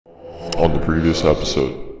on the previous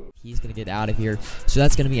episode. He's going to get out of here. So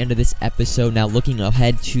that's going to be the end of this episode. Now looking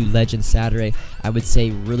ahead to Legend Saturday, I would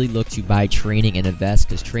say really look to buy training and invest,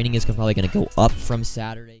 because training is probably going to go up from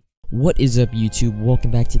Saturday. What is up, YouTube?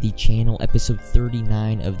 Welcome back to the channel, episode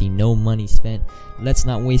 39 of the No Money Spent. Let's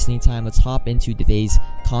not waste any time. Let's hop into today's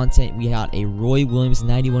content. We got a Roy Williams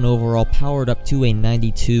 91 overall, powered up to a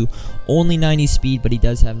 92, only 90 speed, but he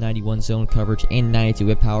does have 91 zone coverage and 92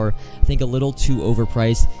 whip power. I think a little too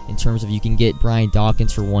overpriced in terms of you can get Brian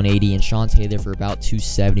Dawkins for 180 and Sean Taylor for about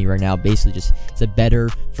 270 right now. Basically, just it's a better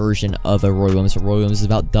version of a Roy Williams. Roy Williams is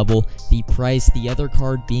about double the price. The other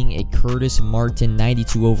card being a Curtis Martin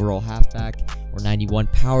 92 overall halfback, or 91,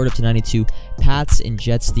 powered up to 92. Pats and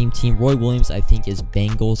Jets theme team. Roy Williams, I think, is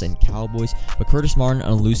Bengals and Cowboys, but Curtis Martin,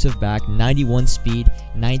 an elusive back, 91 speed,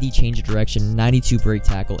 90 change of direction, 92 break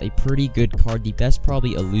tackle. A pretty good card, the best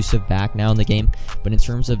probably elusive back now in the game, but in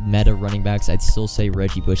terms of meta running backs, I'd still say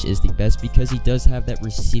Reggie Bush is the best because he does have that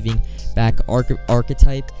receiving back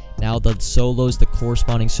archetype. Now the solos, the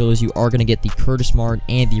corresponding solos, you are going to get the Curtis Martin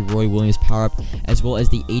and the Roy Williams power up, as well as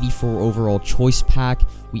the 84 overall choice pack.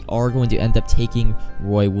 We are going to end up taking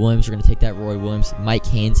Roy Williams. We're going to take that Roy Williams, Mike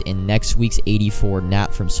Haynes, in next week's 84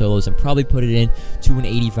 nap from solos and probably put it in to an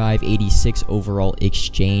 85, 86 overall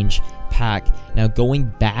exchange pack. Now going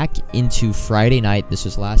back into Friday night, this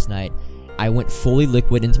was last night, I went fully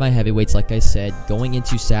liquid into my heavyweights. Like I said, going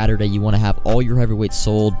into Saturday, you want to have all your heavyweights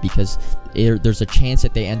sold because there's a chance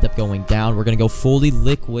that they end up going down. We're going to go fully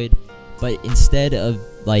liquid, but instead of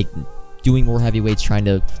like doing more heavyweights, trying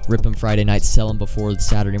to rip them Friday night, sell them before the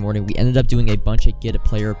Saturday morning, we ended up doing a bunch of get a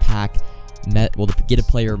player pack. The get a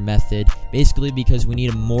player method, basically because we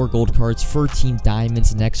need more gold cards for Team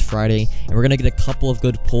Diamonds next Friday, and we're gonna get a couple of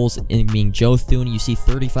good pulls, in being Joe Thune. You see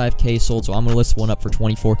 35k sold, so I'm gonna list one up for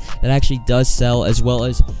 24 that actually does sell, as well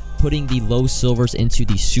as putting the low silvers into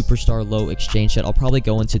the superstar low exchange set. I'll probably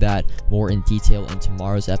go into that more in detail in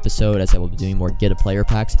tomorrow's episode, as I will be doing more get a player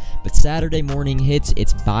packs. But Saturday morning hits,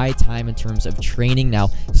 it's buy time in terms of training. Now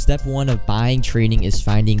step one of buying training is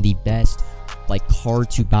finding the best card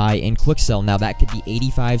to buy in quick sell. Now that could be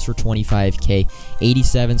 85s for 25k,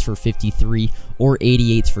 87s for 53, or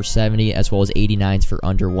 88s for 70, as well as 89s for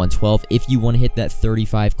under 112 if you want to hit that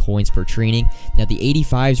 35 coins per training. Now the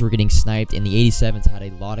 85s were getting sniped, and the 87s had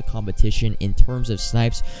a lot of competition in terms of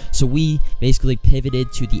snipes, so we basically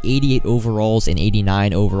pivoted to the 88 overalls and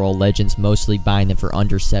 89 overall legends, mostly buying them for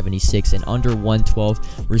under 76 and under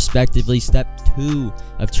 112 respectively. Step 2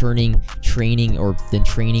 of turning training, or then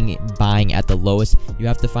training buying at the lowest, you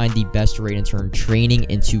have to find the best rate and turn training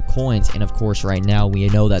into coins. And of course right now we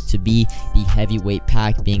know that to be the heavyweight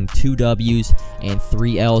pack being 2 W's and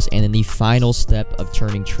 3 L's, and then the final step of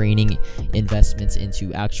turning training investments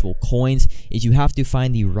into actual coins is you have to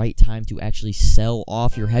find the right time to actually sell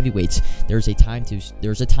off your heavyweights. There's a time to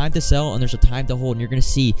sell, and there's a time to hold, and you're going to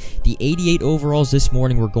see the 88 overalls this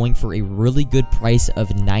morning were going for a really good price of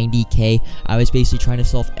 90k. I was basically trying to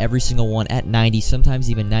sell off every single one at 90,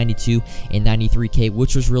 sometimes even 92 and 93k,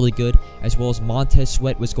 which was really good, as well as Montez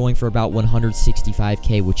Sweat was going for about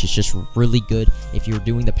 165k, which is just really good if you're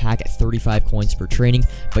doing the pack at 35 coins per training.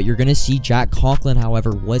 But you're going to see Jack Conklin,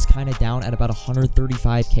 however, was kind of down at about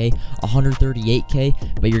 135k,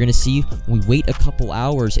 138k, but you're going to see we wait a couple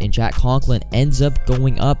hours and Jack Conklin ends up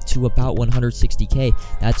going up to about 160k.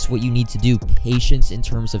 That's what you need to do. Patience in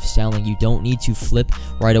terms of selling. You don't need to flip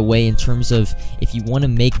right away in terms of, if you want to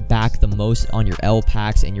make back the most on your L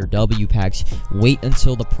packs and your W packs, wait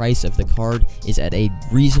until the price of the card is at a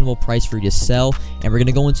reasonable price for you to sell. And we're going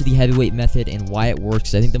to go into the heavyweight method and why it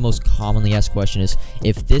works. I think the most commonly asked question is,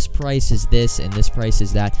 if this price is this and this price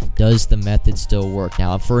is that, does the method still work?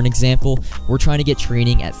 Now for an example, we're trying to get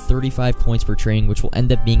training at 35 coins per training, which will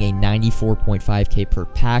end up being a 94.5k per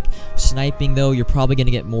pack. Sniping though, you're probably going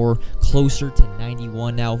to get more closer to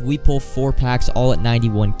 91. Now if we pull 4 packs all at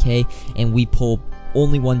 91k and we pull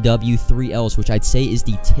only 1 W, 3 L's, which I'd say is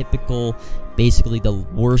the typical, basically the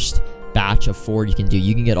worst batch of 4 you can do.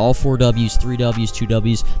 You can get all 4 W's, 3 W's, 2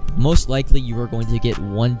 W's. Most likely you are going to get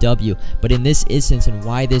 1 W. But in this instance, and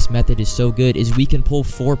why this method is so good, is we can pull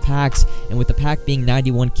 4 packs, and with the pack being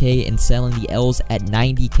 91k and selling the L's at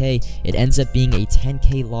 90k, it ends up being a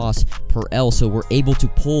 10k loss per L. So we're able to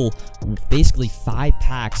pull basically 5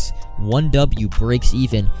 packs, 1 W breaks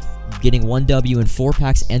even. Getting 1 W in 4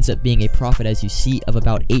 packs ends up being a profit, as you see, of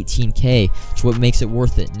about 18k, which is what makes it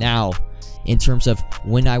worth it. Now, in terms of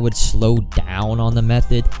when I would slow down on the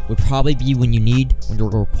method, would probably be when you're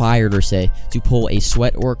required, or say, to pull a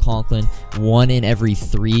Sweat or a Conklin 1 in every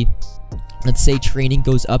 3 let's say training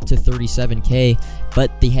goes up to 37K,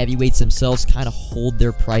 but the heavyweights themselves kind of hold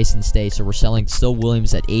their price and stay. So we're selling still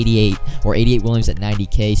Williams at 88, or 88 Williams at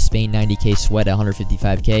 90K, Spain 90K, Sweat at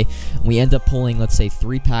 155K. And we end up pulling, let's say,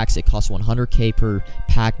 3 packs. It costs 100K per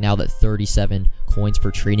pack now that 37 coins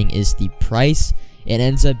per training is the price. It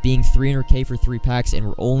ends up being 300K for 3 packs, and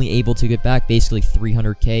we're only able to get back basically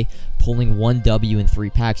 300K pulling 1 W in 3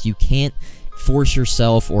 packs. You can't force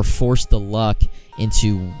yourself or force the luck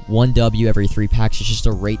into 1 W every 3 packs. It's just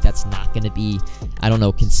a rate that's not going to be, I don't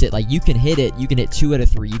know, like you can hit it, you can hit 2 out of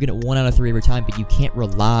 3, you can hit 1 out of 3 every time, but you can't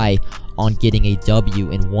rely on getting a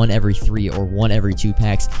W in 1 every 3 or 1 every 2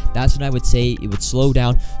 packs. That's when I would say it would slow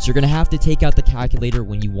down. So you're going to have to take out the calculator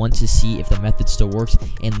when you want to see if the method still works,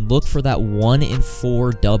 and look for that 1 in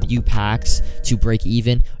 4 W packs to break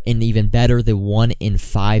even, and even better, the 1 in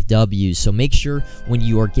 5 Ws. So make sure when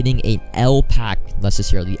you are getting an L pack,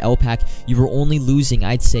 necessarily L pack, you are only losing,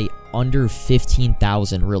 I'd say, under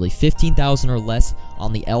 15,000, really 15,000 or less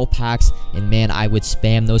on the L packs, and man, I would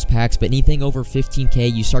spam those packs. But anything over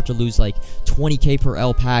 15K, you start to lose like 20K per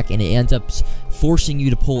L pack, and it ends up forcing you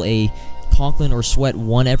to pull a Conklin or Sweat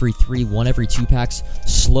 1 every 3, 1 every 2 packs.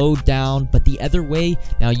 Slowed down. But the other way,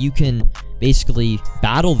 now you can basically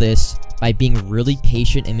battle this by being really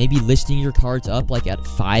patient and maybe listing your cards up like at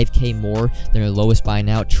 5K more than their lowest buy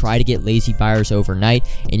now. Try to get lazy buyers overnight,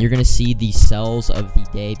 and you're going to see the sells of the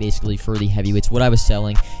day basically for the heavyweights. What I was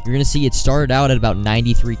selling, you're going to see it started out at about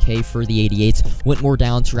 93K for the 88s, went more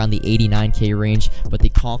down to around the 89K range, but the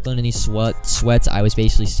Conklin and these Sweats, I was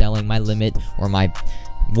basically selling my limit, or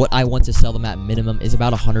what I want to sell them at minimum is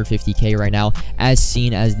about 150K right now. As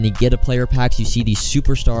seen as the get a player packs, you see these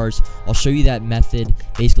superstars. I'll show you that method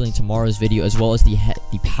basically in tomorrow's video, as well as the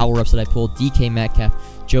power-ups that I pulled. DK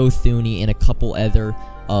Metcalf, Joe Thuney, and a couple other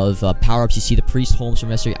of power-ups. You see the Priest Holmes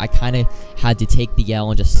from yesterday. I kind of had to take the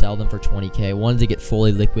L and just sell them for 20K. I wanted to get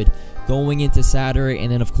fully liquid going into Saturday,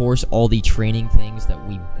 and then of course all the training things that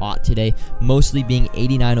we bought today, mostly being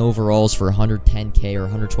 89 overalls for 110K or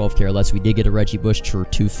 112K or less. We did get a Reggie Bush for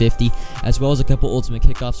 250, as well as a couple ultimate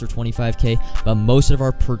kickoffs for 25K, but most of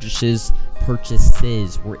our purchases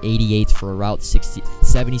were 88s for about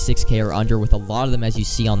 76K or under, with a lot of them, as you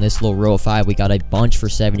see on this little row of 5, we got a bunch for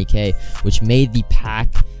 70K, which made the pack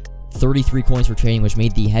 33 coins for trading, which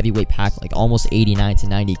made the heavyweight pack like almost 89 to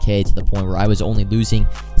 90K, to the point where I was only losing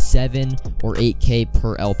 7 or 8K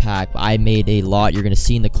per L pack. I made a lot. You're going to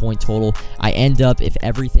see in the coin total, I end up, if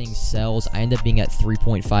everything sells, I end up being at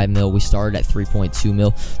 3.5 mil. We started at 3.2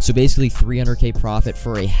 mil. So basically 300K profit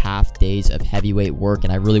for a half days of heavyweight work,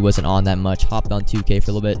 and I really wasn't on that much. Hopped on 2K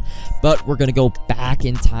for a little bit, but we're going to go back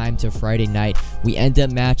in time to Friday night. We end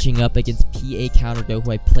up matching up against PA Counter who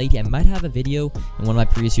I played. I might have a video in one of my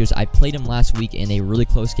previous years. I played him last week in a really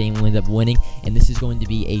close game. We ended up winning, and this is going to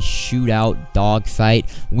be a shootout dog fight.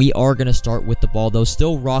 We are going to start with the ball, though,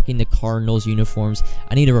 still rocking the Cardinals uniforms.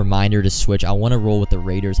 I need a reminder to switch. I want to roll with the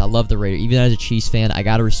Raiders. I love the Raiders. Even as a Chiefs fan, I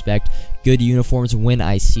got to respect good uniforms when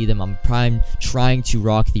I see them. I'm trying to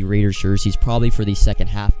rock the Raiders jerseys probably for the second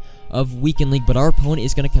half of Weekend League, but our opponent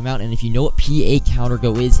is going to come out, and if you know what PA Counter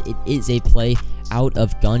Go is, it is a play out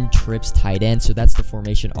of gun trips tight end. So that's the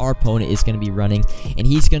formation our opponent is going to be running, and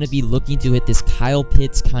he's going to be looking to hit this Kyle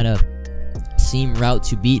Pitts kind of seam route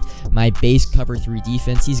to beat my base cover 3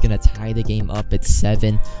 defense. He's going to tie the game up at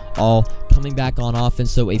 7 all. Coming back on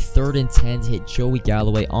offense, so a 3rd and 10 to hit Joey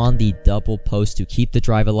Galloway on the double post to keep the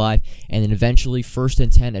drive alive, and then eventually 1st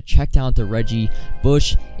and 10, a check down to Reggie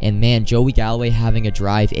Bush, and man, Joey Galloway having a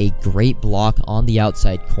drive, a great block on the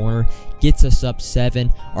outside corner, gets us up 7.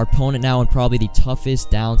 Our opponent now in probably the toughest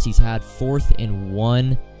downs he's had, 4th and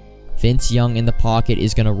 1. Vince Young in the pocket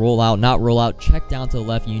is going to not roll out, check down to the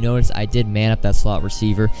left. You notice I did man up that slot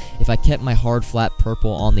receiver. If I kept my hard flat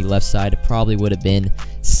purple on the left side, it probably would have been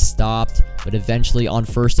stopped. But eventually on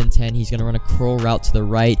 1st and 10, he's going to run a curl route to the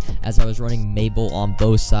right, as I was running Mabel on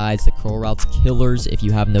both sides. The curl route's killers if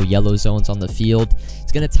you have no yellow zones on the field.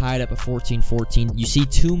 It's going to tie it up at 14-14. You see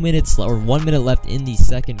 1 minute left in the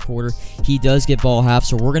second quarter. He does get ball half,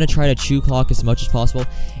 so we're going to try to chew clock as much as possible.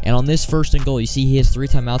 And on this 1st and goal, you see he has 3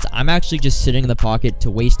 timeouts. I'm actually just sitting in the pocket to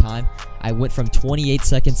waste time. I went from 28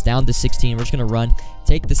 seconds down to 16. We're just going to run,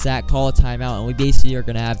 take the sack, call a timeout, and we basically are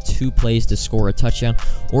going to have 2 plays to score a touchdown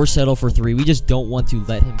or settle for 3. We just don't want to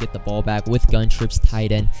let him get the ball back with gun trips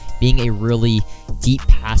tight end being a really deep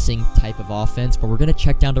passing type of offense. But we're going to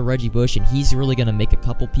check down to Reggie Bush, and he's really going to make a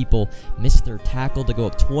couple people miss their tackle to go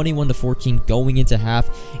up 21-14 going into half,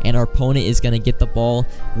 and our opponent is going to get the ball.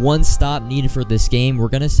 1 stop needed for this game. We're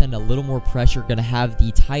going to send a little more pressure, going to have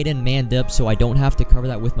the tight end manned up so I don't have to cover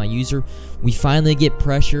that with my user. We finally get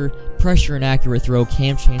pressure and accurate throw.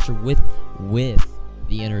 Cam Chancellor with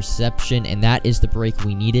the interception, and that is the break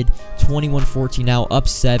we needed. 21-14 now, up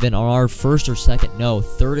 7 on our first or second, no,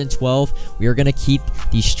 3rd and 12. We are going to keep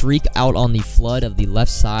the streak out on the flood of the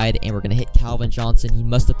left side, and we're going to hit Calvin Johnson. He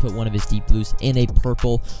must have put one of his deep blues in a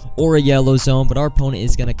purple or a yellow zone, but our opponent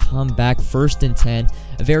is going to come back 1st and 10.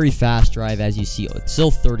 A very fast drive, as you see. It's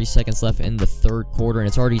still 30 seconds left in the 3rd quarter, and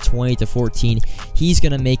it's already 20-14. He's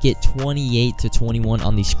going to make it 28-21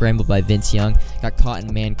 on the scramble by Vince Young. Got caught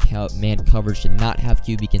in man coverage, did not have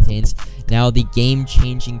QB contains. Now the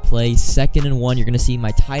game-changing play, 2nd and 1. You're going to see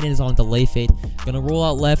my tight end is on delay fade. Going to roll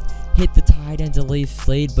out left, hit the tight end delay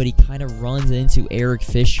fade, but he kind of runs into Eric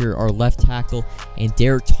Fisher, our left tackle, and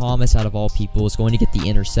Derek Thomas, out of all people, is going to get the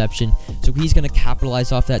interception. So he's going to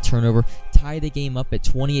capitalize off that turnover, tie the game up at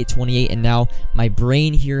 28-28, and now my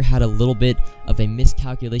brain here had a little bit of a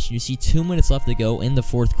miscalculation. You see 2 minutes left to go in the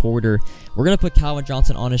 4th quarter. We're going to put Calvin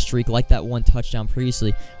Johnson on a streak like that one touchdown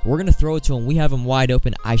previously. We're going to throw it to him. We have him wide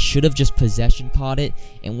open. I should have just possession caught it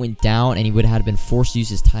and went down, and he would have been forced to use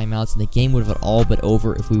his timeouts, and the game would have been all but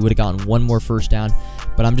over if we would have gotten one more first down.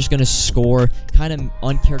 But I'm just going to score. Kind of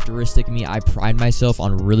uncharacteristic of me. I pride myself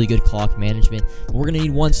on really good clock management. But we're going to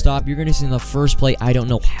need one stop. You're going to see in the first play, I don't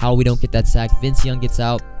know how we don't get that sack. Vince Young gets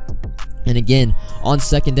out. And again, on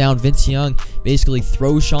 2nd down, Vince Young basically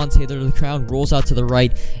throws Sean Taylor to the ground, rolls out to the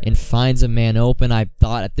right, and finds a man open. I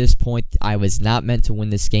thought at this point I was not meant to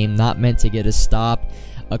win this game, not meant to get a stop.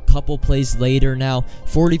 A couple plays later now,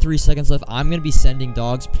 43 seconds left. I'm going to be sending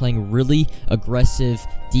dogs, playing really aggressive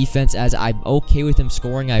defense as I'm okay with him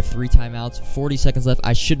scoring. I have 3 timeouts, 40 seconds left.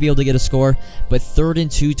 I should be able to get a score, but 3rd and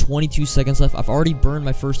 2, 22 seconds left. I've already burned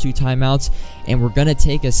my first 2 timeouts, and we're going to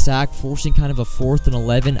take a sack, forcing kind of a 4th and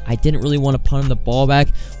 11. I didn't really want to punt him the ball back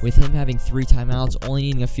with him having 3 timeouts, only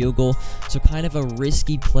needing a field goal, so kind of a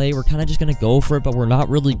risky play. We're kind of just going to go for it, but we're not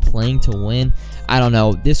really playing to win. I don't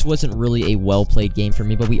know. This wasn't really a well-played game for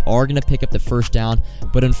me, but we are going to pick up the first down,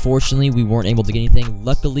 but unfortunately, we weren't able to get anything.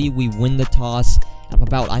 Luckily, we win the toss.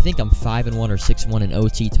 I think I'm 5-1 or 6-1 in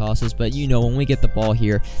OT tosses, but you know, when we get the ball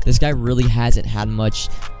here, this guy really hasn't had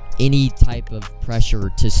any type of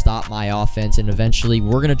pressure to stop my offense, and eventually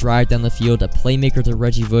we're going to drive down the field, a playmaker to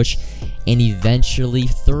Reggie Bush, and eventually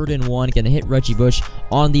 3rd and 1, going to hit Reggie Bush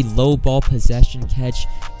on the low ball possession catch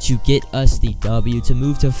to get us the W, to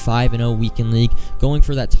move to 5-0 weekend league, going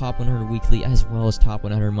for that top 100 weekly as well as top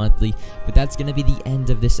 100 monthly. But that's going to be the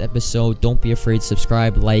end of this episode. Don't be afraid to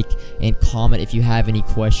subscribe, like, and comment if you have any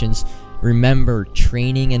questions. Remember,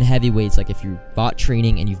 training and heavyweights, like if you bought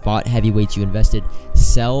training and you've bought heavyweights, you invested,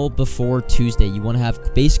 sell before Tuesday. You want to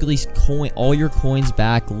have basically all your coins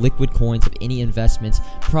back, liquid coins of any investments,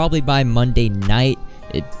 probably by Monday night.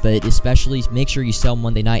 But especially make sure you sell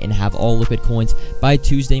Monday night and have all liquid coins by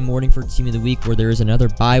Tuesday morning for Team of the Week, where there is another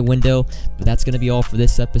buy window. But that's going to be all for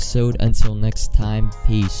this episode. Until next time,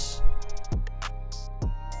 peace.